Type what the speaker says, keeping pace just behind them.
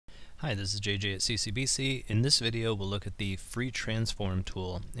Hi, this is JJ at CCBC. In this video, we'll look at the Free Transform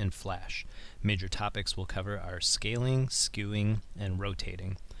tool in Flash. Major topics we'll cover are scaling, skewing, and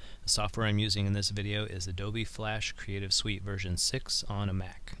rotating. The software I'm using in this video is Adobe Flash Creative Suite version 6 on a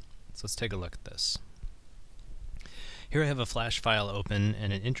Mac. So let's take a look at this. Here I have a Flash file open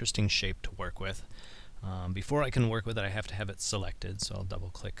and an interesting shape to work with. Before I can work with it, I have to have it selected, so I'll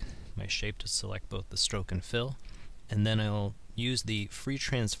double-click my shape to select both the stroke and fill, and then I'll use the Free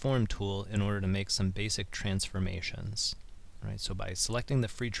Transform tool in order to make some basic transformations. Right, so by selecting the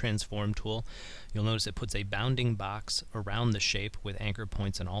Free Transform tool, you'll notice it puts a bounding box around the shape with anchor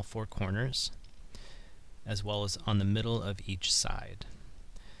points in all four corners, as well as on the middle of each side.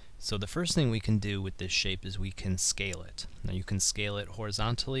 So the first thing we can do with this shape is we can scale it. Now you can scale it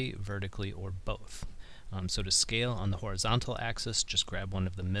horizontally, vertically, or both. So to scale on the horizontal axis, just grab one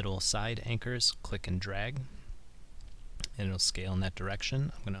of the middle side anchors, click and drag, and it'll scale in that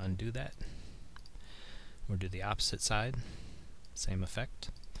direction. I'm going to undo that. We'll do the opposite side, same effect.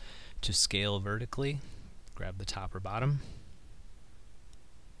 To scale vertically, grab the top or bottom,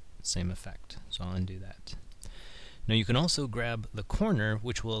 same effect. So I'll undo that. Now you can also grab the corner,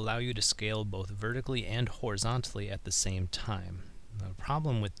 which will allow you to scale both vertically and horizontally at the same time. Now, the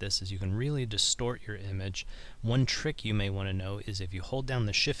problem with this is you can really distort your image. One trick you may want to know is if you hold down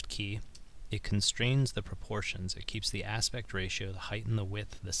the Shift key, it constrains the proportions. It keeps the aspect ratio, the height and the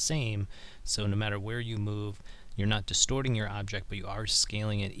width the same, so no matter where you move, you're not distorting your object, but you are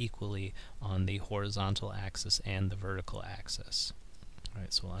scaling it equally on the horizontal axis and the vertical axis.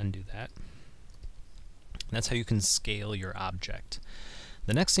 Alright, so we'll undo that. That's how you can scale your object.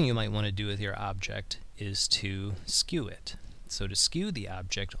 The next thing you might want to do with your object is to skew it. So to skew the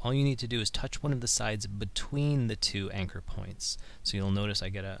object, all you need to do is touch one of the sides between the two anchor points. So you'll notice I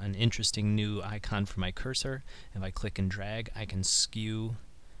get an interesting new icon for my cursor. If I click and drag, I can skew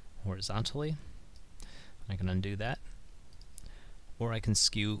horizontally. I can undo that. Or I can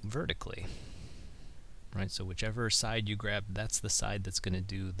skew vertically. Right, so whichever side you grab, that's the side that's going to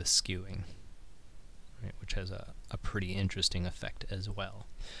do the skewing. Right, which has a pretty interesting effect as well.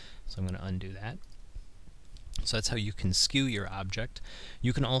 So I'm going to undo that. So that's how you can skew your object.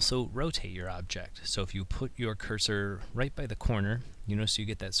 You can also rotate your object. So if you put your cursor right by the corner, you notice you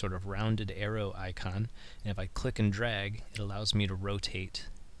get that sort of rounded arrow icon, and if I click and drag, it allows me to rotate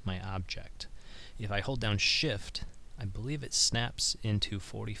my object. If I hold down Shift, I believe it snaps into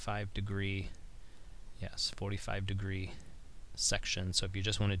 45 degree section. So if you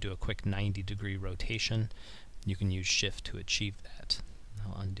just want to do a quick 90-degree rotation, you can use Shift to achieve that.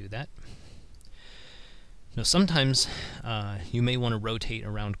 I'll undo that. Now sometimes you may want to rotate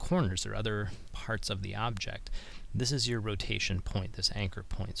around corners or other parts of the object. This is your rotation point, this anchor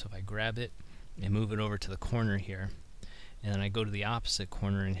point. So if I grab it and move it over to the corner here, and then I go to the opposite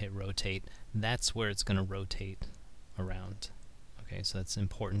corner and hit rotate, that's where it's going to rotate around. Okay, so that's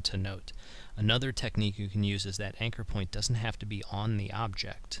important to note. Another technique you can use is that anchor point doesn't have to be on the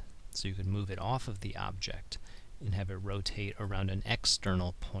object. So you can move it off of the object and have it rotate around an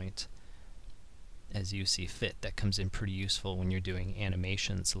external point as you see fit. That comes in pretty useful when you're doing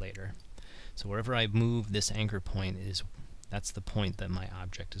animations later. So wherever I move this anchor point, that's the point that my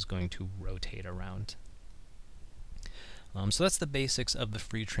object is going to rotate around. So that's the basics of the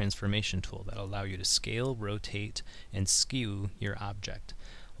Free Transformation tool that will allow you to scale, rotate, and skew your object.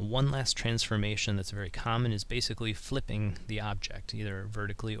 One last transformation that's very common is basically flipping the object, either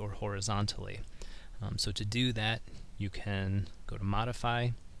vertically or horizontally. So to do that, you can go to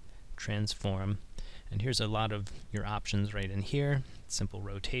Modify, Transform, and here's a lot of your options right in here, simple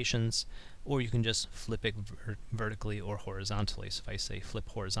rotations, or you can just flip it vertically or horizontally. So if I say flip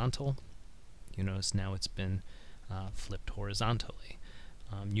horizontal, you notice now it's been flipped horizontally.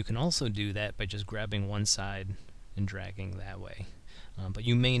 You can also do that by just grabbing one side and dragging that way. But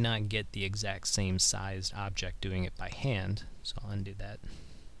you may not get the exact same sized object doing it by hand, so I'll undo that.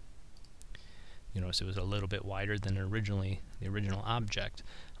 You notice it was a little bit wider than the original object,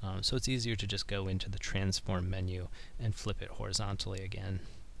 so it's easier to just go into the Transform menu and flip it horizontally again,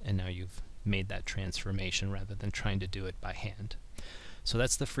 and now you've made that transformation rather than trying to do it by hand. So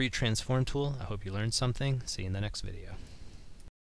that's the Free Transform tool. I hope you learned something. See you in the next video.